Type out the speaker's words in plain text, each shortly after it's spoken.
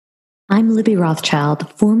I'm Libby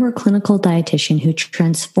Rothschild, former clinical dietitian who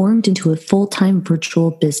transformed into a full-time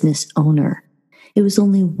virtual business owner. It was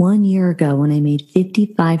only 1 year ago when I made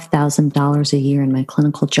 $55,000 a year in my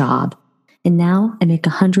clinical job, and now I make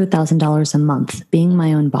 $100,000 a month being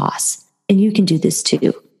my own boss. And you can do this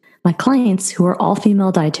too. My clients, who are all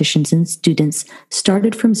female dietitians and students,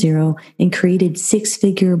 started from zero and created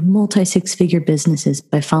multi-six-figure businesses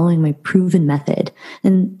by following my proven method,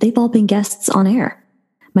 and they've all been guests on air.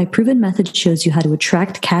 My proven method shows you how to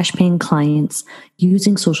attract cash-paying clients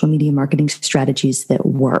using social media marketing strategies that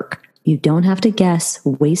work. You don't have to guess,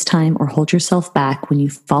 waste time, or hold yourself back when you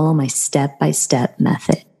follow my step-by-step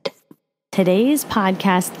method. Today's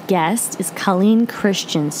podcast guest is Colleen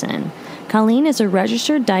Christensen. Colleen is a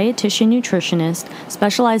registered dietitian nutritionist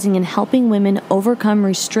specializing in helping women overcome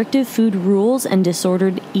restrictive food rules and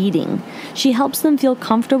disordered eating. She helps them feel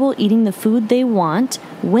comfortable eating the food they want,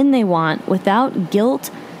 when they want, without guilt,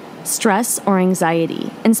 stress, or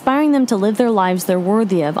anxiety, inspiring them to live their lives they're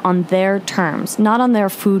worthy of on their terms, not on their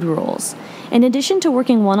food rules. In addition to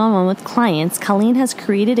working one-on-one with clients, Colleen has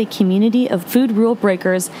created a community of food rule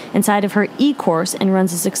breakers inside of her e-course and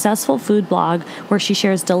runs a successful food blog where she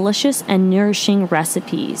shares delicious and nourishing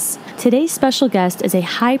recipes. Today's special guest is a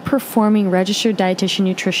high-performing registered dietitian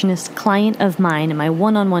nutritionist client of mine in my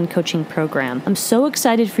one-on-one coaching program. I'm so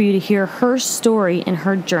excited for you to hear her story and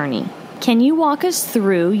her journey. Can you walk us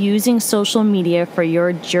through using social media for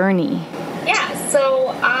your journey? Yeah,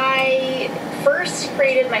 so I first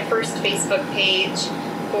created my first Facebook page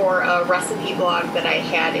for a recipe blog that I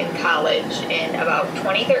had in college in about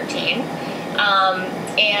 2013.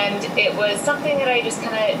 And it was something that I just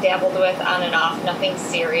kind of dabbled with on and off, nothing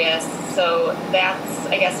serious. So that's,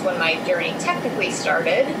 I guess, when my journey technically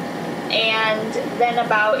started. And then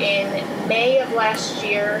about in May of last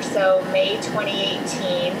year, so May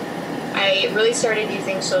 2018, I really started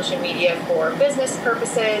using social media for business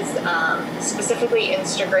purposes, specifically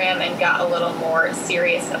Instagram, and got a little more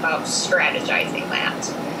serious about strategizing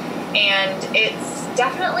that. And it's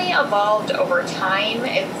definitely evolved over time.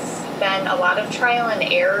 It's been a lot of trial and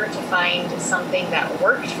error to find something that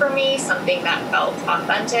worked for me, something that felt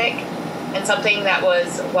authentic, and something that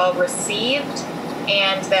was well received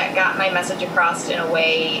and that got my message across in a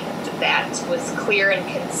way that was clear and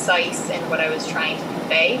concise in what I was trying to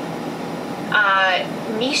convey.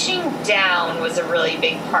 Niching down was a really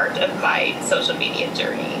big part of my social media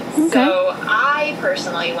journey. Okay. So I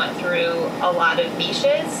personally went through a lot of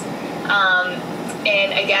niches.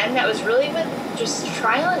 And again, that was really with just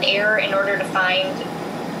trial and error in order to find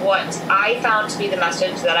what I found to be the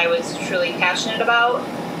message that I was truly passionate about,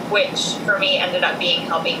 which for me ended up being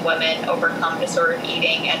helping women overcome disordered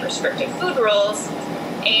eating and restrictive food rules.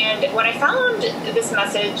 And when I found this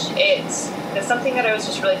message, it's something that I was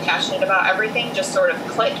just really passionate about. Everything just sort of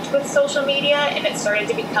clicked with social media, and it started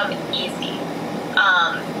to become easy.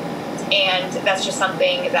 And that's just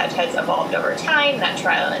something that has evolved over time, that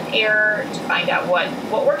trial and error, to find out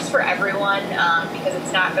what works for everyone, because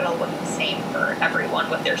it's not going to look the same for everyone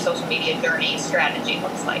what their social media journey strategy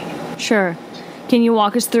looks like. Sure. Can you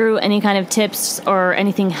walk us through any kind of tips or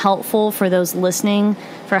anything helpful for those listening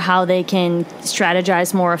for how they can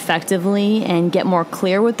strategize more effectively and get more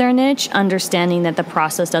clear with their niche, understanding that the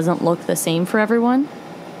process doesn't look the same for everyone?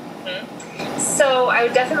 Mm-hmm. So I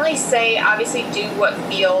would definitely say, obviously, do what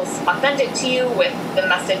feels authentic to you with the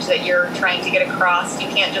message that you're trying to get across. You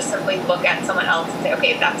can't just simply look at someone else and say,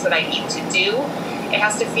 okay, that's what I need to do. It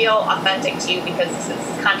has to feel authentic to you because this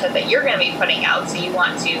is content that you're going to be putting out, so you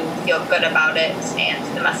want to feel good about it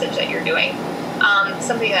and the message that you're doing.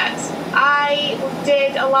 Something that I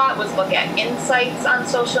did a lot was look at insights on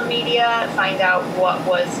social media, find out what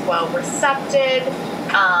was well recepted,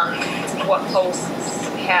 what posts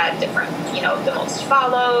had different, the most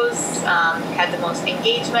follows, had the most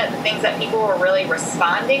engagement, the things that people were really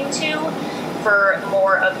responding to for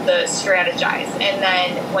more of the strategize. And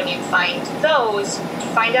then when you find those,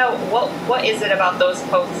 find out what is it about those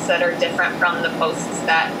posts that are different from the posts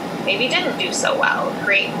that maybe didn't do so well.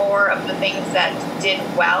 Create more of the things that did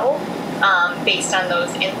well based on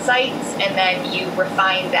those insights, and then you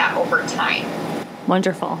refine that over time.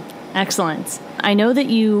 Wonderful. Excellent. I know that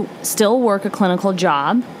you still work a clinical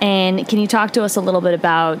job, and can you talk to us a little bit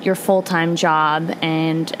about your full-time job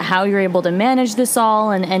and how you're able to manage this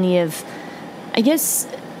all, and any of, I guess,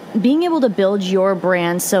 being able to build your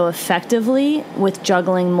brand so effectively with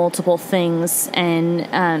juggling multiple things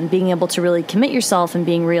and being able to really commit yourself and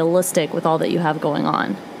being realistic with all that you have going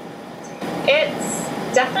on?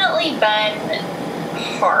 It's definitely been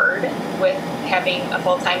hard with having a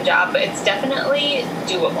full-time job, but it's definitely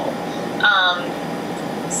doable.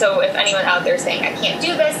 So if anyone out there saying, I can't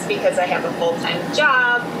do this because I have a full-time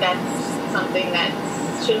job, that's something that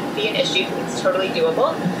shouldn't be an issue because it's totally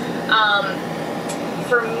doable.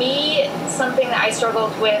 For me, something that I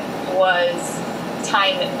struggled with was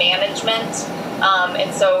time management.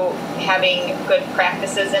 And so having good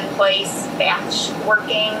practices in place, batch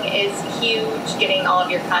working is huge, getting all of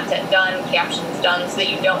your content done, captions done, so that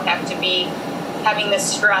you don't have to be having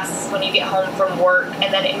this stress when you get home from work.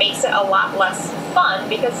 And then it makes it a lot less fun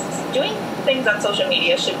because doing things on social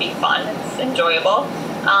media should be fun. It's enjoyable.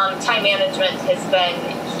 Time management has been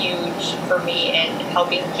huge for me in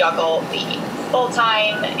helping juggle the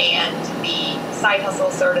full-time and the side hustle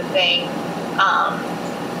sort of thing.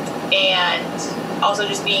 And also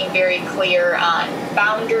just being very clear on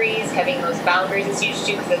boundaries. Having those boundaries is huge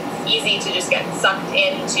too, because it's easy to just get sucked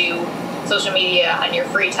into social media on your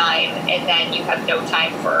free time and then you have no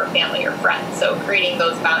time for family or friends. So creating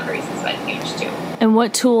those boundaries has been huge too. And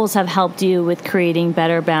what tools have helped you with creating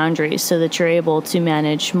better boundaries so that you're able to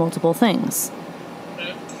manage multiple things?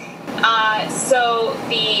 So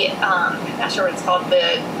I'm not sure what it's called,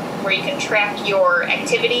 where you can track your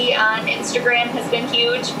activity on Instagram has been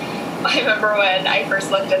huge. I remember when I first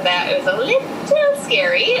looked at that, it was a little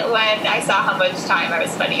scary when I saw how much time I was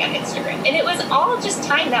spending on Instagram. And it was all just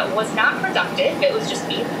time that was not productive. It was just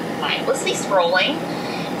me mindlessly scrolling.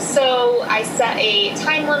 So I set a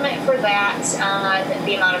time limit for that on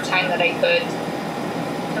the amount of time that I could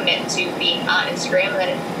commit to being on Instagram. And then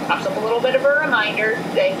it pops up a little bit of a reminder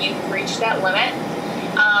that you've reached that limit.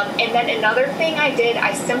 And then another thing I did,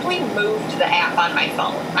 I simply moved the app on my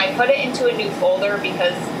phone. I put it into a new folder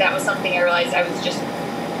because that was something I realized I was just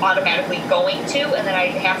automatically going to, and then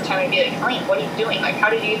I'd have time to be like, Colleen, what are you doing? Like, how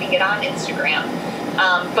did you even get on Instagram?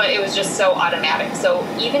 But it was just so automatic. So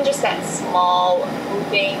even just that small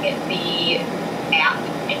moving the app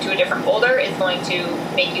into a different folder is going to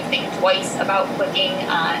make you think twice about clicking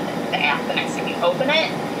on the app the next time you open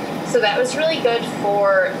it. So that was really good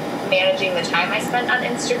for managing the time I spent on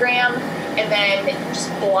Instagram, and then just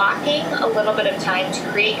blocking a little bit of time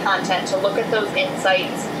to create content, to look at those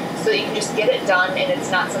insights so that you can just get it done, and it's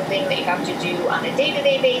not something that you have to do on a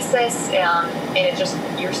day-to-day basis,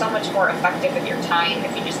 and you're so much more effective with your time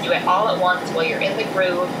if you just do it all at once while you're in the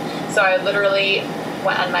groove. So I literally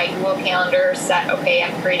went on my Google Calendar, set, okay,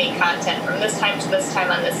 I'm creating content from this time to this time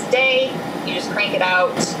on this day. You just crank it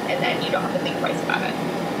out, and then you don't have to think twice about it.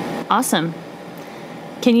 Awesome.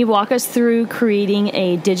 Can you walk us through creating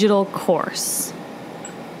a digital course?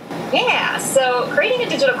 Yeah, so creating a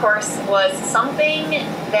digital course was something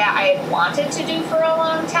that I had wanted to do for a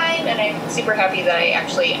long time, and I'm super happy that I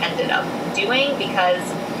actually ended up doing, because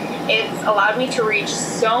it's allowed me to reach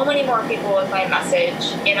so many more people with my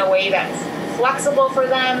message in a way that's flexible for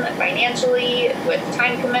them financially, with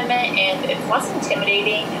time commitment, and it's less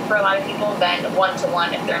intimidating for a lot of people than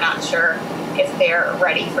one-to-one if they're not sure if they're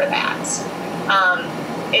ready for that.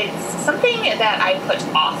 It's something that I put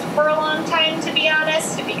off for a long time, to be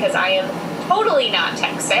honest, because I am totally not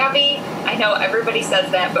tech savvy. I know everybody says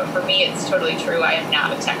that, but for me it's totally true. I am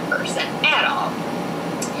not a tech person at all.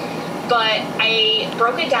 But I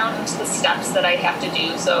broke it down into the steps that I'd have to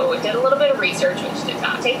do. So I did a little bit of research, which did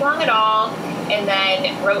not take long at all, and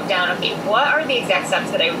then wrote down, okay, what are the exact steps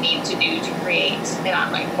that I would need to do to create an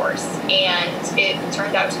online course? And it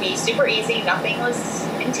turned out to be super easy. Nothing was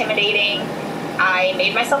intimidating. I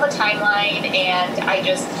made myself a timeline, and I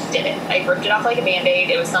just did it. I ripped it off like a Band-Aid.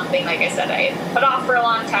 It was something, like I said, I had put off for a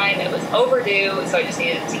long time. It was overdue, so I just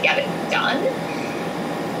needed to get it done.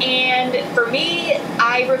 And for me,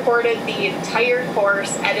 I recorded the entire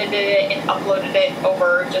course, edited it, and uploaded it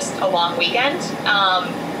over just a long weekend.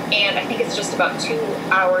 And I think it's just about 2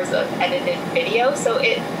 hours of edited video. So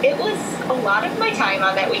it was a lot of my time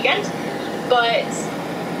on that weekend, but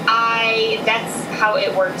that's how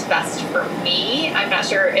it worked best for me. I'm not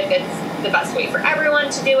sure if it's the best way for everyone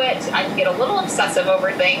to do it. I can get a little obsessive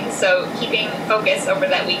over things, so keeping focus over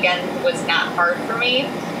that weekend was not hard for me.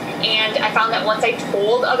 And I found that once I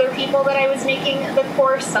told other people that I was making the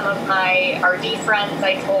course, some of my RD friends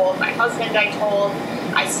I told, my husband I told,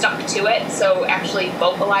 I stuck to it. So actually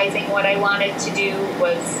vocalizing what I wanted to do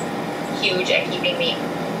was huge at keeping me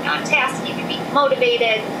on task, keeping me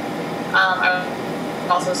motivated.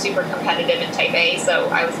 I'm also super competitive in type A, so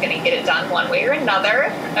I was going to get it done one way or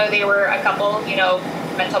another. There were a couple,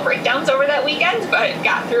 mental breakdowns over that weekend, but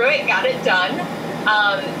got through it, got it done.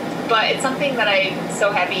 But it's something that I'm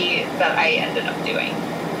so happy that I ended up doing.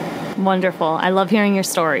 Wonderful. I love hearing your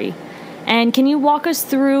story. And can you walk us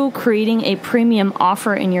through creating a premium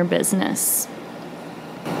offer in your business?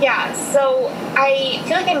 Yeah, so I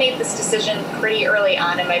feel like I made this decision pretty early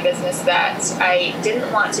on in my business that I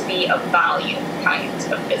didn't want to be a volume kind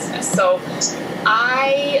of business. So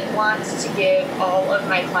I want to give all of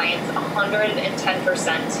my clients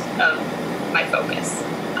 110% of my focus.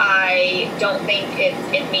 I don't think it's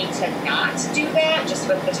in me to not do that, just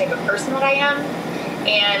with the type of person that I am.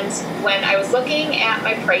 And when I was looking at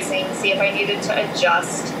my pricing, see if I needed to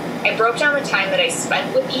adjust, I broke down the time that I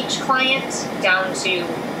spent with each client down to,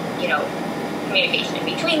 communication in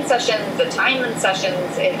between sessions, the time in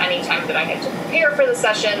sessions, any time that I had to prepare for the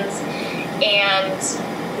sessions. And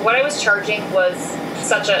what I was charging was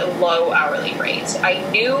such a low hourly rate. I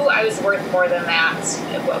knew I was worth more than that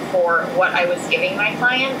for what I was giving my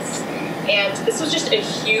clients. And this was just a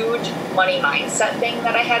huge money mindset thing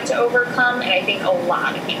that I had to overcome. And I think a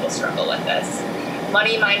lot of people struggle with this.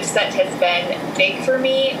 Money mindset has been big for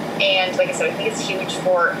me. And like I said, I think it's huge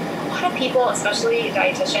for a lot of people, especially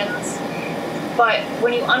dietitians. But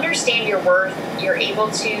when you understand your worth, you're able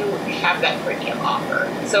to have that premium offer.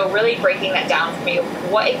 So really breaking that down for me,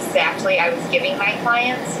 what exactly I was giving my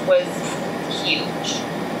clients was huge.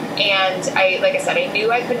 And like I said, I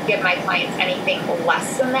knew I couldn't give my clients anything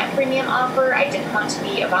less than that premium offer. I didn't want to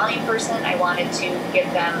be a volume person. I wanted to give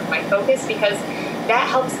them my focus because that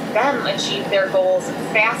helps them achieve their goals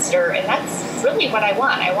faster. And that's really what I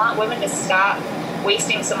want. I want women to stop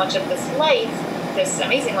wasting so much of this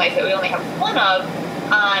amazing life that we only have one of,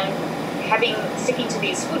 on sticking to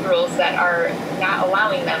these food rules that are not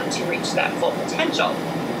allowing them to reach that full potential.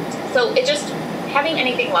 So having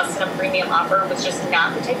anything less than a premium offer was just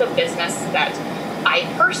not the type of business that I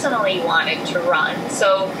personally wanted to run.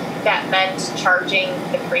 So that meant charging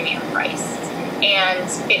the premium price.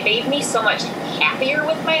 And it made me so much happier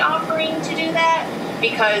with my offering to do that,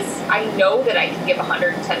 because I know that I can give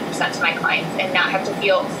 110% to my clients and not have to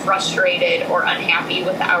feel frustrated or unhappy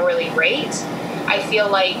with the hourly rate. I feel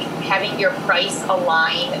like having your price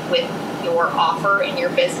align with your offer in your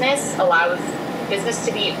business allows business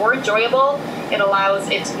to be more enjoyable. It allows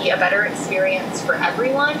it to be a better experience for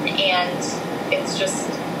everyone, and it's just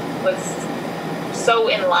was so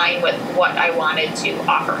in line with what I wanted to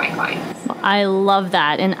offer my clients. I love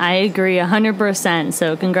that, and I agree 100%,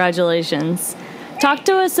 so congratulations. Talk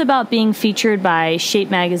to us about being featured by Shape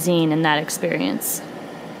Magazine and that experience.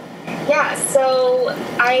 Yeah, so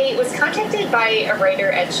I was contacted by a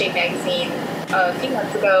writer at Shape Magazine a few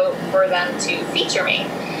months ago for them to feature me.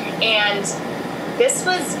 And this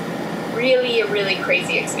was really a really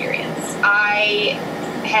crazy experience. I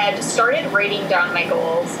had started writing down my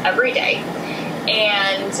goals every day.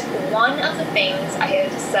 And one of the things I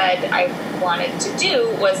had said I wanted to do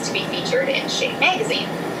was to be featured in Shape Magazine.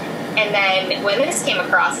 And then when this came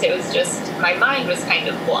across, it was just, my mind was kind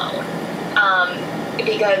of blown.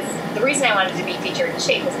 Because the reason I wanted to be featured in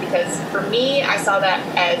Shape was because for me, I saw that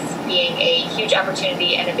as being a huge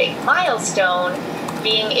opportunity and a big milestone,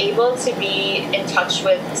 being able to be in touch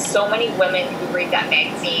with so many women who read that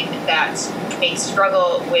magazine that may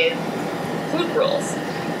struggle with food rules.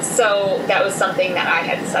 So that was something that I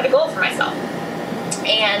had set a goal for myself.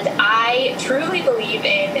 And I truly believe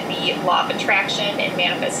in the law of attraction and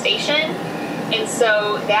manifestation. And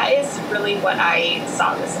so that is really what I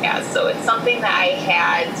saw this as. So it's something that I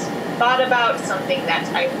had thought about, something that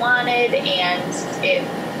I wanted, and it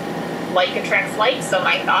like attracts like, so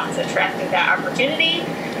my thoughts attracted that opportunity.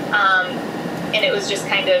 And it was just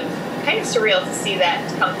kind of surreal to see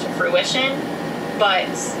that come to fruition. But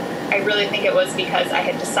I really think it was because I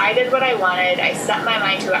had decided what I wanted. I set my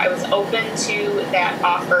mind to it. I was open to that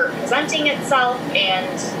offer presenting itself,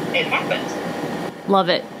 and it happened. Love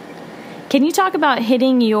it. Can you talk about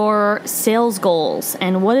hitting your sales goals,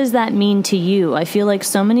 and what does that mean to you? I feel like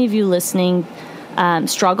so many of you listening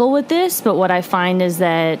struggle with this, but what I find is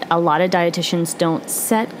that a lot of dietitians don't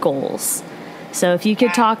set goals. So if you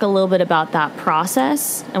could talk a little bit about that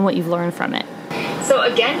process and what you've learned from it. So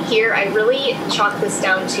again, here, I really chalk this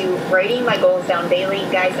down to writing my goals down daily.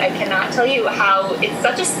 Guys, I cannot tell you how it's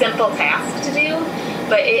such a simple task to do,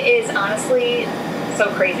 but it is honestly so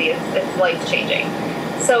crazy. It's life-changing.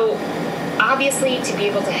 So obviously, to be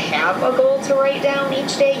able to have a goal to write down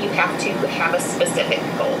each day, you have to have a specific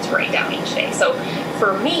goal to write down each day. So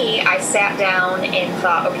for me, I sat down and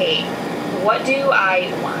thought, okay, what do I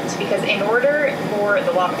want? Because in order for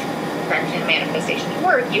the law of attraction and manifestation to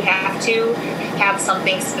work, you have to have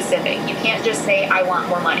something specific. You can't just say, I want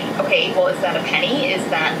more money. Okay, well, is that a penny? Is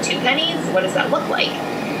that 2 pennies? What does that look like?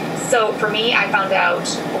 So for me, I found out,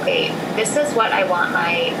 okay, this is what I want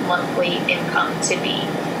my monthly income to be.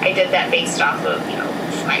 I did that based off of,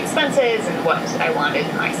 my expenses and what I wanted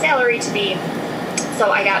my salary to be. So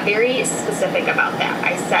I got very specific about that.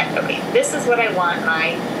 I said, okay, this is what I want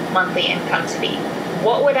my monthly income to be.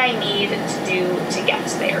 What would I need to do to get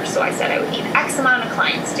there? So I said I would need X amount of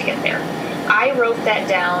clients to get there. I wrote that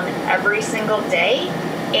down every single day,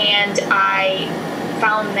 and I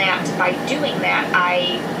found that by doing that,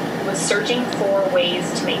 I was searching for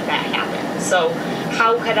ways to make that happen. So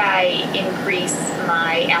how could I increase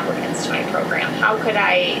my applicants to my program? How could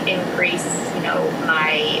I increase,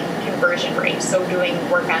 my conversion rate? So doing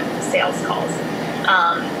work on sales calls.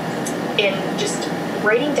 In just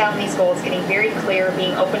writing down these goals, getting very clear,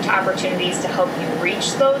 being open to opportunities to help you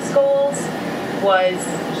reach those goals was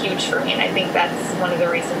huge for me. And I think that's one of the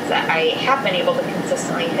reasons that I have been able to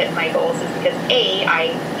consistently hit my goals is because A, I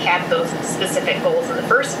had those specific goals in the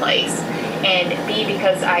first place, and B,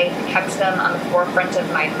 because I kept them on the forefront of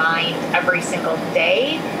my mind every single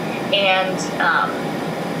day. And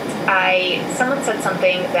someone said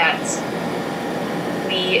something that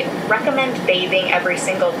we recommend bathing every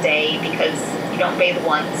single day because you don't bathe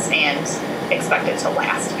once and expect it to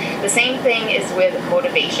last. The same thing is with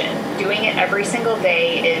motivation. Doing it every single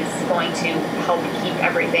day is going to help keep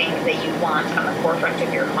everything that you want on the forefront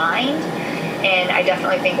of your mind. And I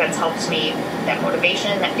definitely think that's helped me, that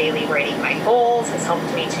motivation, that daily writing my goals has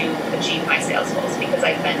helped me to achieve my sales goals because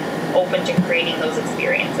I've been open to creating those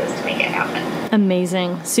experiences to make it happen.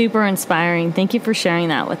 Amazing. Super inspiring. Thank you for sharing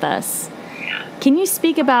that with us. Yeah. Can you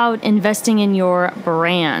speak about investing in your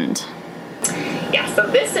brand? Yeah, so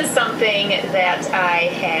this is something that I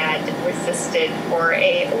had resisted for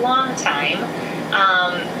a long time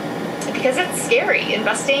because it's scary.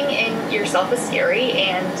 Investing in yourself is scary,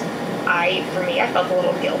 and I felt a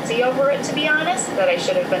little guilty over it, to be honest, that I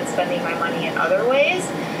should have been spending my money in other ways.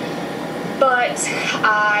 But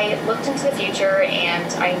I looked into the future,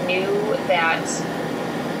 and I knew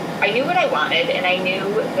what I wanted, and I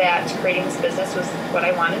knew that creating this business was what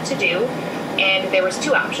I wanted to do, and there was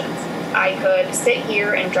two options. I could sit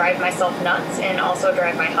here and drive myself nuts and also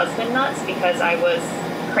drive my husband nuts because I was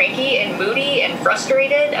cranky and moody and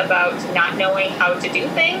frustrated about not knowing how to do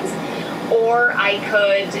things, or I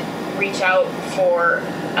could reach out for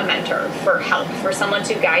a mentor, for help, for someone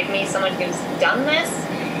to guide me, someone who's done this.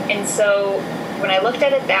 And so when I looked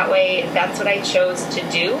at it that way, that's what I chose to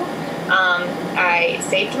do. I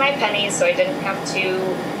saved my pennies so I didn't have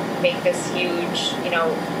to make this huge,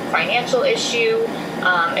 financial issue.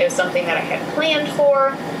 It was something that I had planned for,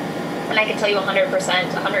 and I can tell you 100%,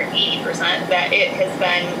 180% that it has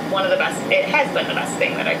been the best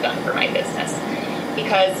thing that I've done for my business.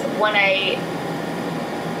 Because when I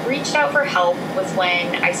reached out for help was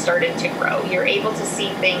when I started to grow. You're able to see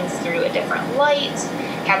things through a different light,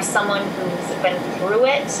 have someone who's been through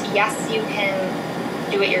it. Yes, you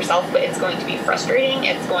can do it yourself, but it's going to be frustrating.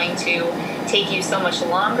 It's going to take you so much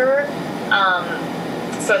longer.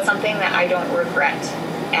 So it's something that I don't regret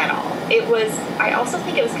at all. I also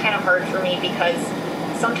think it was kind of hard for me because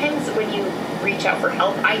sometimes when you reach out for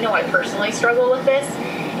help, I know I personally struggle with this.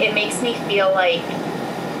 It makes me feel like,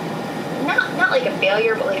 not like a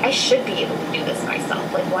failure, but like I should be able to do this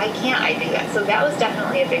myself. Like, why can't I do that? So that was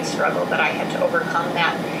definitely a big struggle that I had to overcome,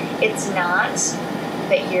 that it's not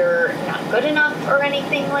that you're not good enough or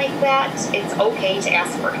anything like that. It's okay to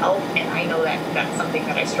ask for help, and I know that that's something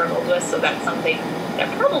that I struggled with, so that's something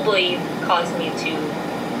that probably caused me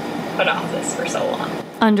to put off this for so long.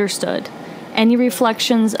 Understood. Any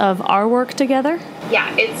reflections of our work together?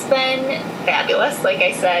 Yeah, it's been fabulous. Like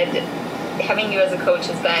I said, having you as a coach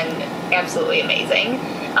has been absolutely amazing.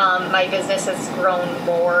 My business has grown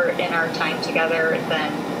more in our time together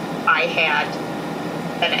than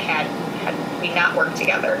it had we not worked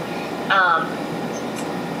together.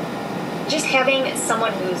 Just having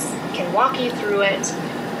someone who can walk you through it,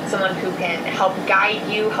 someone who can help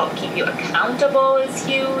guide you, help keep you accountable is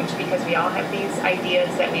huge, because we all have these ideas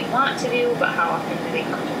that we want to do, but how often do they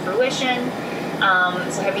come to fruition?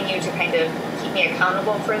 So having you to kind of keep me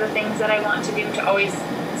accountable for the things that I want to do, to always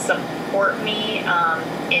support me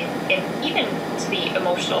in even to the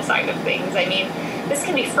emotional side of things. I mean, this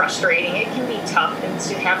can be frustrating, it can be tough, and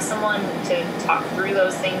to have someone to talk through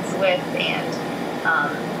those things with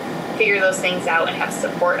and figure those things out and have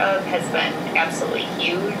support of has been absolutely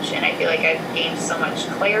huge. And I feel like I've gained so much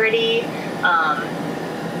clarity.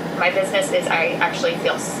 My business I actually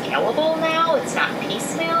feel scalable now. It's not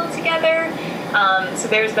piecemeal together. So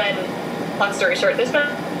there's been, long story short, there's been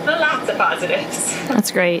lots of positives.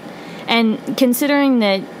 That's great. And considering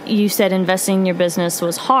that you said investing in your business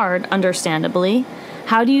was hard, understandably,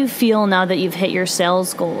 how do you feel now that you've hit your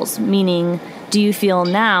sales goals? Meaning, do you feel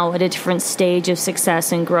now at a different stage of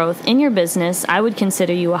success and growth in your business? I would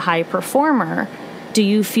consider you a high performer. do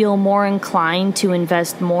you feel more inclined to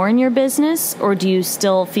invest more in your business, or do you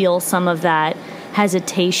still feel some of that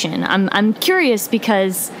hesitation? I'm curious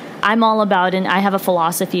because I'm all about, and I have a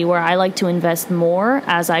philosophy where I like to invest more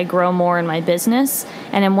as I grow more in my business.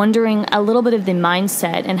 And I'm wondering a little bit of the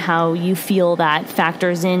mindset and how you feel that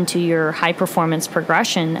factors into your high performance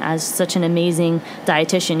progression as such an amazing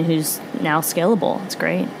dietitian who's now scalable. It's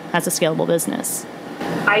great. Has a scalable business.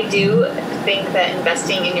 I do think that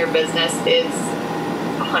investing in your business is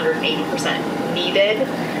 180% needed.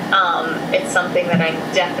 It's something that I'm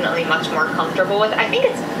definitely much more comfortable with. I think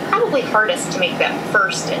it's probably hardest to make that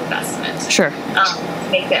first investment. Sure.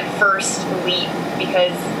 Make that first leap,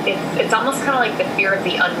 because it's almost kind of like the fear of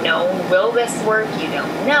the unknown. Will this work? You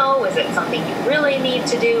don't know. Is it something you really need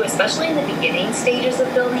to do? Especially in the beginning stages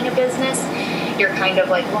of building a business, you're kind of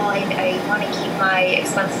like, well, I want to keep my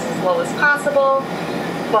expenses as low as possible.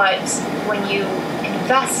 But when you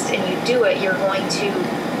invest and you do it, you're going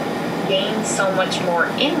to gain so much more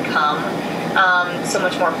income, so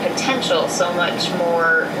much more potential, so much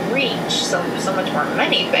more reach, so much more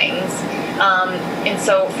many things. And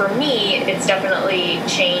so for me, it's definitely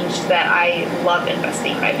changed that I love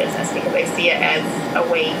investing in my business, because I see it as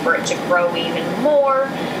a way for it to grow even more,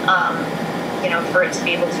 for it to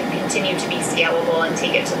be able to continue to be scalable and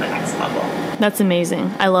take it to the next level. That's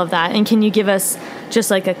amazing. I love that. And can you give us just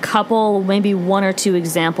like a couple, maybe one or two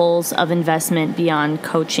examples of investment beyond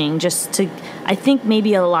coaching, just to, I think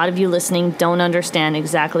maybe a lot of you listening don't understand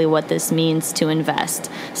exactly what this means to invest.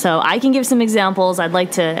 So I can give some examples. I'd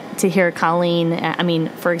like to hear Colleen. I mean,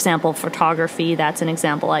 for example, photography, that's an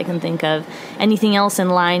example I can think of. Anything else in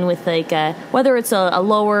line with like whether it's a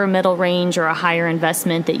lower, middle range or a higher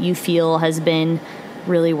investment that you feel has been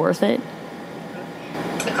really worth it?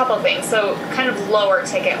 A couple of things. So kind of lower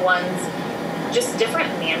ticket ones, just different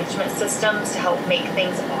management systems to help make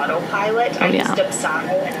things autopilot. I used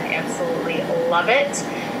Dubsado and I absolutely love it.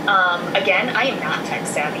 Again, I am not tech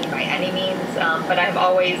savvy by any means, but I'm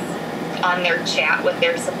always on their chat with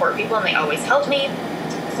their support people, and they always help me.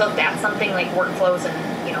 So if that's something like workflows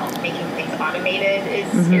and making things automated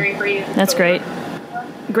is scary for you, that's great.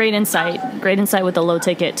 Great insight. Great insight with the low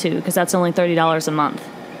ticket too, because that's only $30 a month.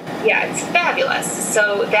 Yeah, it's fabulous.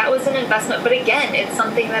 So that was an investment. But again, it's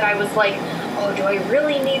something that I was like, oh, do I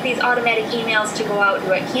really need these automatic emails to go out?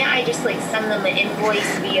 Can't I just send them an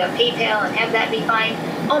invoice via PayPal and have that be fine?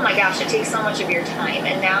 Oh my gosh, it takes so much of your time.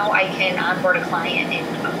 And now I can onboard a client in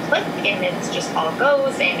a click, and it's just all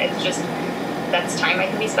goes, and it's just, that's time I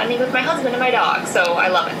can be spending with my husband and my dog. So I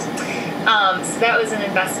love it. So that was an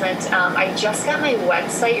investment. I just got my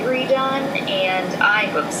website redone, and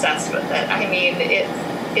I'm obsessed with it. I mean,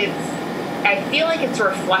 I feel like it's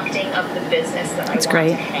reflecting of the business that I want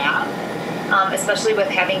to have, especially with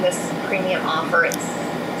having this premium offer. It's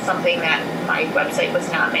something that my website was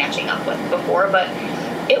not matching up with before, but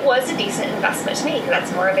it was a decent investment to me, because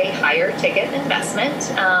that's more of a higher ticket investment.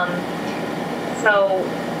 So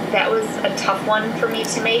that was a tough one for me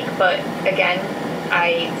to make, but again,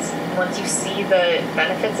 once you see the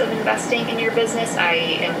benefits of investing in your business, I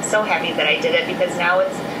am so happy that I did it, because now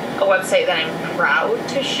it's a website that I'm proud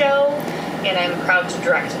to show and I'm proud to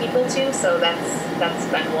direct people to. So that's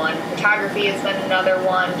been one. Photography has been another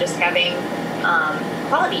one. Just having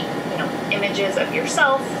quality, images of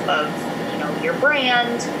yourself, of your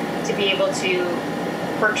brand, to be able to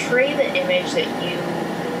portray the image that you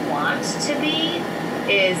want to be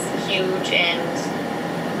is huge, and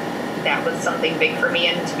that was something big for me,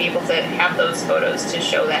 and to be able to have those photos to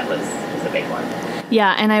show that was a big one.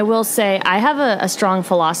 Yeah, and I will say I have a strong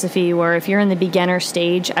philosophy where if you're in the beginner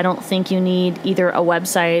stage, I don't think you need either a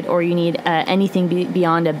website or you need anything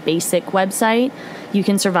beyond a basic website. You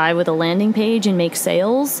can survive with a landing page and make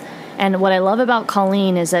sales. And what I love about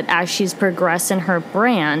Colleen is that as she's progressed in her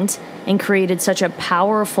brand and created such a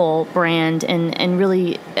powerful brand and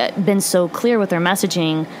really been so clear with her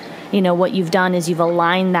messaging, what you've done is you've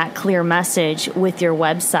aligned that clear message with your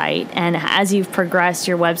website. And as you've progressed,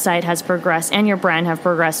 your website has progressed and your brand have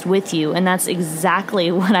progressed with you. And that's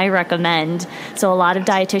exactly what I recommend. So a lot of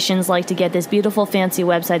dietitians like to get this beautiful, fancy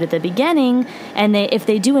website at the beginning. And if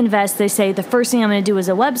they do invest, they say, the first thing I'm going to do is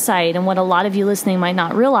a website. And what a lot of you listening might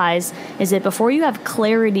not realize is that before you have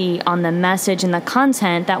clarity on the message and the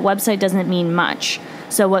content, that website doesn't mean much.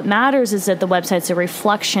 So what matters is that the website's a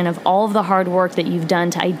reflection of all of the hard work that you've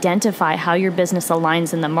done to identify how your business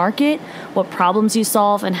aligns in the market, what problems you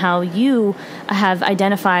solve, and how you have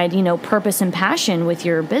identified, purpose and passion with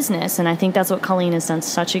your business. And I think that's what Colleen has done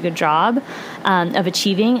such a good job of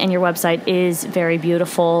achieving. And your website is very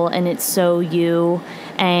beautiful, and it's so you.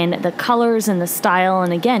 and the colors and the style,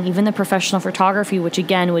 and again, even the professional photography, which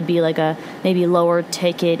again would be like a maybe lower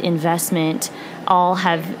ticket investment, all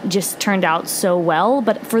have just turned out so well.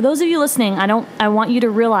 But for those of you listening, I want you to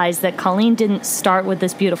realize that Colleen didn't start with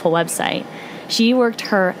this beautiful website. She worked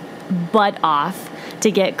her butt off to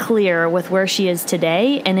get clear with where she is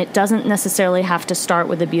today, and it doesn't necessarily have to start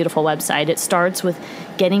with a beautiful website. It starts with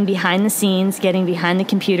getting behind the scenes, getting behind the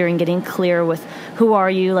computer, and getting clear with who are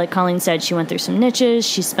you. Like Colleen said, she went through some niches,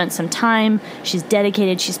 she spent some time, she's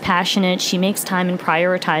dedicated, she's passionate, she makes time and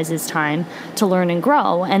prioritizes time to learn and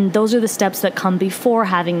grow, and those are the steps that come before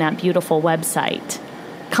having that beautiful website.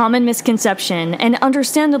 Common misconception, and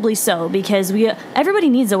understandably so, because everybody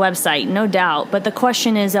needs a website, no doubt. But the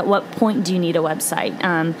question is, at what point do you need a website?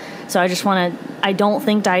 So I don't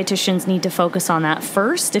think dietitians need to focus on that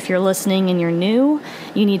first. If you're listening and you're new,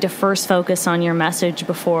 you need to first focus on your message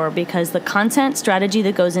before, because the content strategy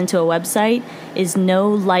that goes into a website is no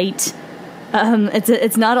light.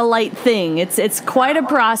 It's not a light thing. It's quite a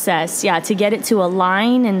process, to get it to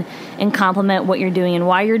align and complement what you're doing and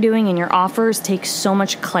why you're doing, and your offers take so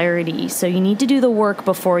much clarity. So you need to do the work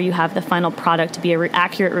before you have the final product to be an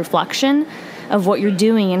accurate reflection of what you're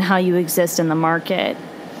doing and how you exist in the market.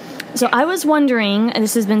 So I was wondering, and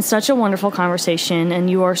this has been such a wonderful conversation, and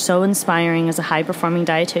you are so inspiring as a high-performing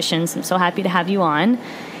dietitian, so I'm so happy to have you on.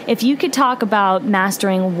 If you could talk about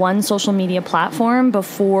mastering one social media platform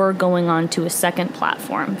before going on to a second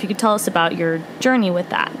platform, if you could tell us about your journey with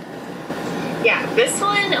that. Yeah, this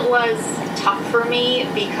one was tough for me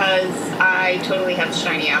because I totally have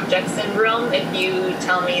shiny object syndrome. If you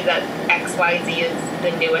tell me that XYZ is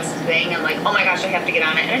the newest thing, I'm like, oh my gosh, I have to get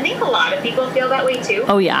on it. And I think a lot of people feel that way too.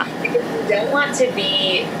 Oh, yeah. Because you don't want to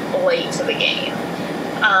be late to the game.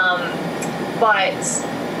 But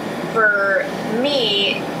for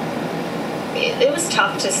me, it was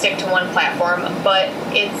tough to stick to one platform, but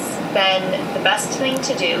it's been the best thing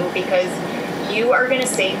to do because you are going to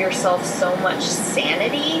save yourself so much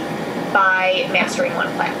sanity by mastering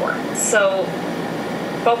one platform. So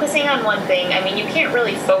focusing on one thing, I mean, you can't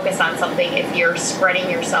really focus on something if you're spreading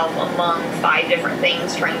yourself among 5 different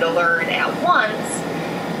things trying to learn at once.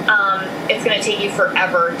 It's going to take you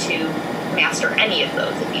forever to master any of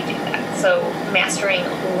those if you do that. So mastering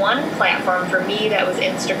one platform, for me, that was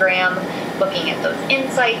Instagram, looking at those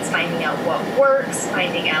insights, finding out what works,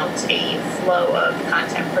 finding out a flow of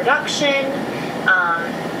content production,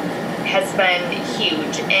 has been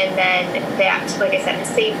huge. And then that, like I said, has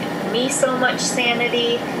saved me so much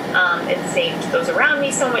sanity. It saved those around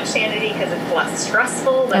me so much sanity because it's less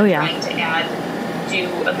stressful than trying to do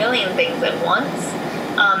a million things at once.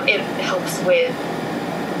 It helps with,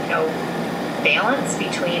 balance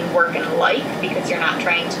between work and life, because you're not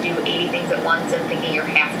trying to do 80 things at once and thinking you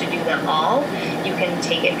have to do them all. You can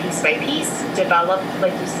take it piece by piece, develop,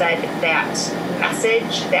 like you said, that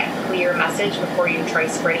message, that clear message before you try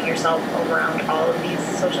spreading yourself around all of these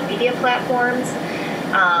social media platforms.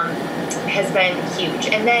 Has been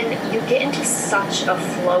huge. And then you get into such a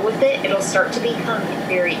flow with it, it'll start to become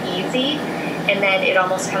very easy. And then it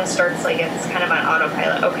almost kind of starts like it's kind of on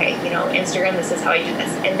autopilot. Okay, Instagram, this is how I do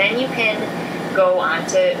this. And then you can go on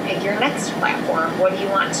to pick your next platform. What do you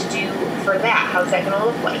want to do for that? How's that going to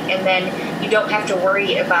look like? And then you don't have to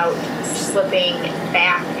worry about slipping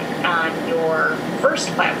back on your first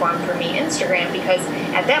platform, for me, Instagram, because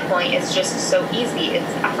at that point it's just so easy. It's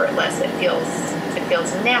effortless. It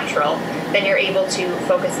feels natural. Then you're able to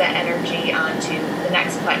focus that energy onto the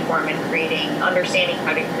next platform and understanding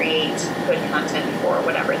how to create good content for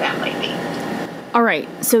whatever that might be. All right.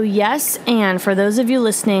 So yes, and for those of you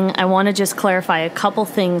listening, I want to just clarify a couple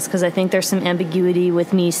things because I think there's some ambiguity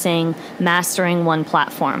with me saying mastering one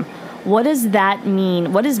platform. What does that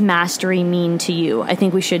mean? What does mastery mean to you? I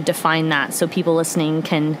think we should define that so people listening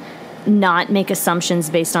can not make assumptions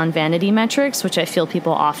based on vanity metrics, which I feel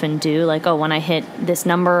people often do. Like, oh, when I hit this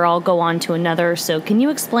number, I'll go on to another. So can you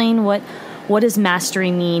explain what does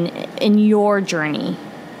mastery mean in your journey?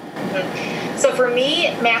 Mm-hmm. So for me,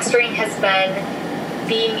 mastering has been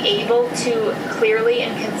being able to clearly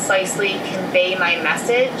and concisely convey my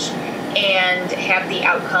message and have the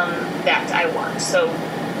outcome that I want. So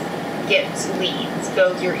get leads,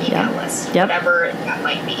 build your email list, whatever that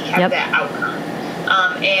might be, have that outcome.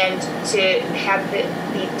 And to have it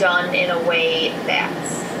be done in a way that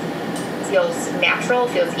feels natural,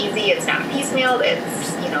 feels easy, it's not piecemealed,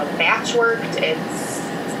 it's, batch worked, it's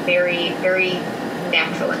very, very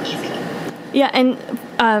natural and easy. Yeah, and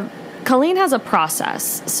Colleen has a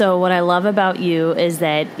process. So what I love about you is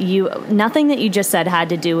that nothing that you just said had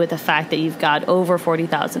to do with the fact that you've got over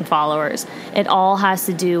 40,000 followers. It all has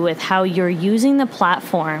to do with how you're using the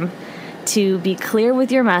platform to be clear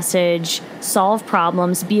with your message, solve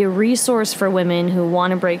problems, be a resource for women who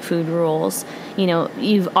want to break food rules. You know,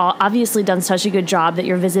 you've obviously done such a good job that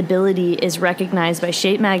your visibility is recognized by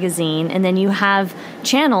Shape Magazine. And then you have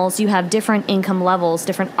channels, you have different income levels,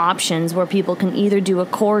 different options where people can either do a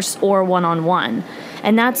course or one-on-one.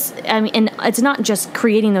 And that's, I mean, and it's not just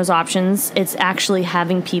creating those options, it's actually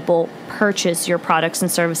having people purchase your products and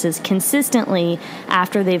services consistently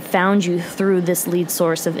after they've found you through this lead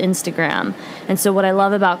source of Instagram. And so what I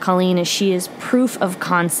love about Colleen is she is proof of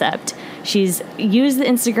concept. She's used the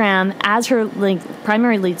Instagram as her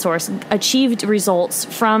primary lead source, achieved results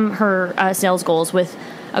from her sales goals with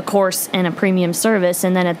a course and a premium service.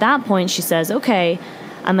 And then at that point, she says, okay,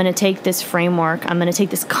 I'm going to take this framework, I'm going to take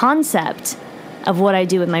this concept of what I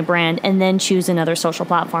do with my brand and then choose another social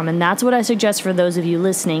platform. And that's what I suggest for those of you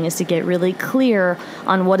listening, is to get really clear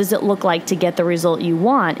on what does it look like to get the result you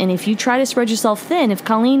want. And if you try to spread yourself thin, if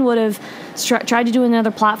Colleen would have tried to do another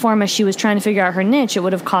platform as she was trying to figure out her niche, it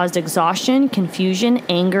would have caused exhaustion, confusion,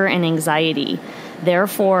 anger, and anxiety.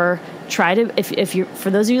 Therefore, try to, if you're, for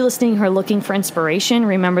those of you listening who are looking for inspiration,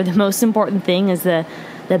 remember the most important thing is the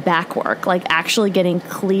back work, like actually getting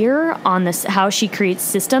clear on this, how she creates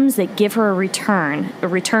systems that give her a return. A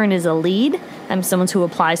return is a lead, someone who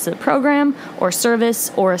applies to the program or service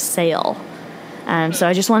or a sale. So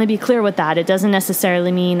I just want to be clear with that. It doesn't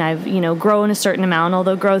necessarily mean I've, grown a certain amount,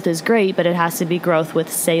 although growth is great, but it has to be growth with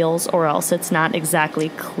sales or else it's not exactly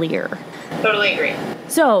clear. Totally agree.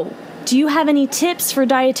 So, do you have any tips for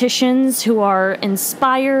dietitians who are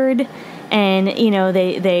inspired and,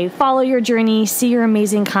 they follow your journey, see your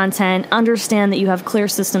amazing content, understand that you have clear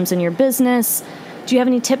systems in your business? Do you have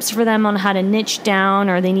any tips for them on how to niche down,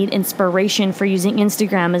 or they need inspiration for using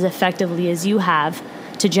Instagram as effectively as you have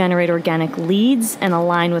to generate organic leads and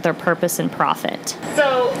align with their purpose and profit?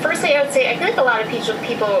 So firstly, I would say I feel like a lot of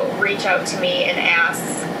people reach out to me and ask,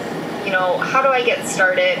 how do I get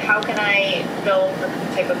started? How can I build the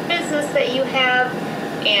type of business that you have?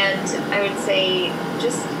 And I would say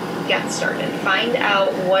just get started. Find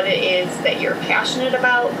out what it is that you're passionate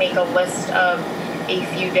about. Make a list of a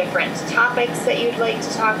few different topics that you'd like to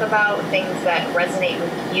talk about, things that resonate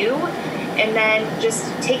with you, and then just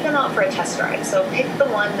take them out for a test drive. So pick the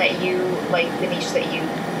one that you like, the niche that you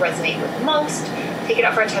resonate with most, take it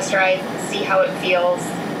out for a test drive, see how it feels,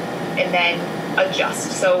 and then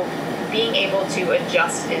adjust. So being able to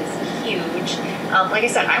adjust is huge. Like I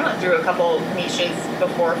said, I went through a couple niches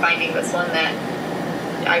before finding this one that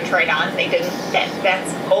I tried on. They didn't.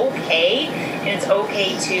 That's okay, and it's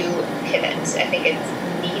okay to pivot. I think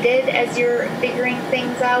it's needed as you're figuring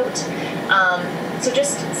things out. So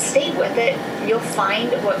just stay with it. You'll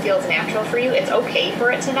find what feels natural for you. It's okay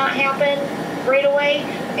for it to not happen right away.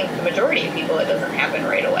 I think the majority of people, it doesn't happen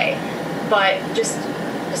right away. But just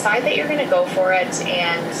decide that you're going to go for it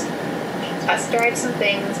and test drive some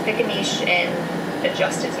things, pick a niche, and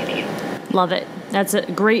adjust as you need. Love it. That's a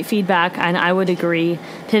great feedback, and I would agree.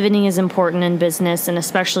 Pivoting is important in business, and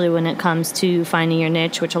especially when it comes to finding your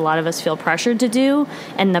niche, which a lot of us feel pressured to do,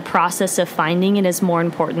 and the process of finding it is more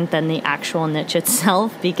important than the actual niche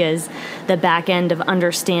itself, because the back end of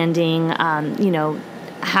understanding,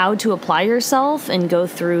 how to apply yourself and go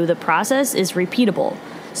through the process is repeatable.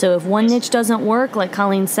 So if one niche doesn't work, like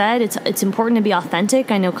Colleen said, it's important to be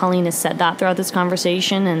authentic. I know Colleen has said that throughout this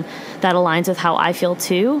conversation, and that aligns with how I feel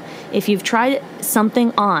too. If you've tried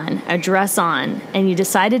something on, a dress on, and you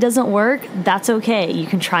decide it doesn't work, that's okay. You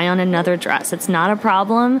can try on another dress. It's not a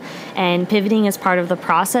problem, and pivoting is part of the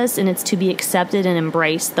process, and it's to be accepted and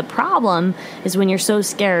embraced. The problem is when you're so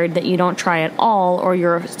scared that you don't try at all, or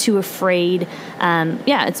you're too afraid.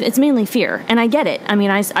 It's mainly fear, and I get it. I mean,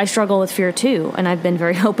 I struggle with fear too, and I've been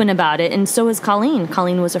very open about it, and so is Colleen.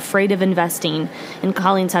 Colleen was afraid of investing, and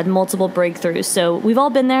Colleen's had multiple breakthroughs. So we've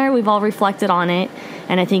all been there, we've all reflected on it,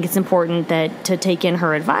 and I think it's important that to take in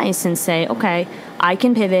her advice and say, okay, I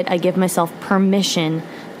can pivot. I give myself permission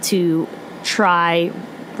to try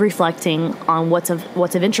reflecting on what's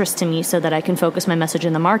of interest to me so that I can focus my message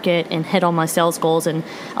in the market and hit all my sales goals and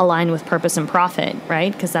align with purpose and profit,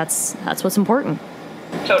 right? Because that's what's important.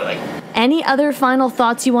 Totally. Any other final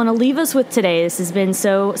thoughts you want to leave us with today? This has been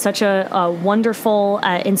such a wonderful,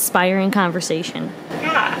 inspiring conversation.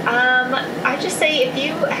 Yeah, I just say if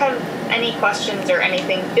you have any questions or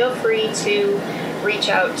anything, feel free to reach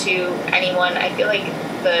out to anyone. I feel like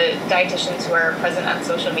the dietitians who are present on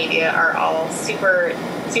social media are all super,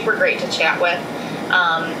 super great to chat with.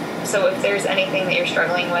 So if there's anything that you're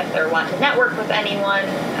struggling with or want to network with anyone,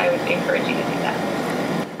 I would encourage you to do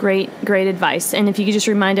that. Great advice. And if you could just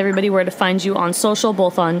remind everybody where to find you on social,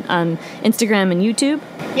 both on Instagram and YouTube.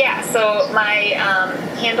 Yeah, so my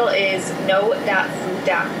handle is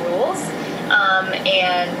no.food.rules.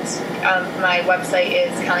 My website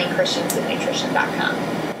is ColleenChristiansenNutrition.com.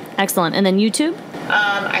 Excellent. And then YouTube?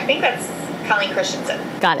 I think that's Colleen Christensen.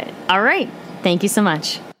 Got it. All right. Thank you so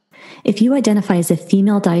much. If you identify as a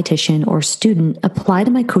female dietitian or student, apply to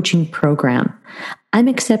my coaching program. I'm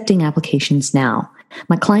accepting applications now.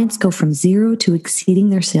 My clients go from zero to exceeding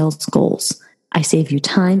their sales goals. I save you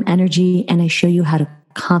time, energy, and I show you how to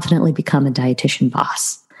confidently become a dietitian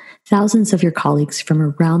boss. Thousands of your colleagues from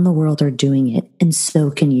around the world are doing it, and so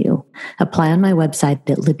can you. Apply on my website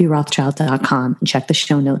at libbyrothschild.com and check the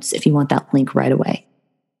show notes if you want that link right away.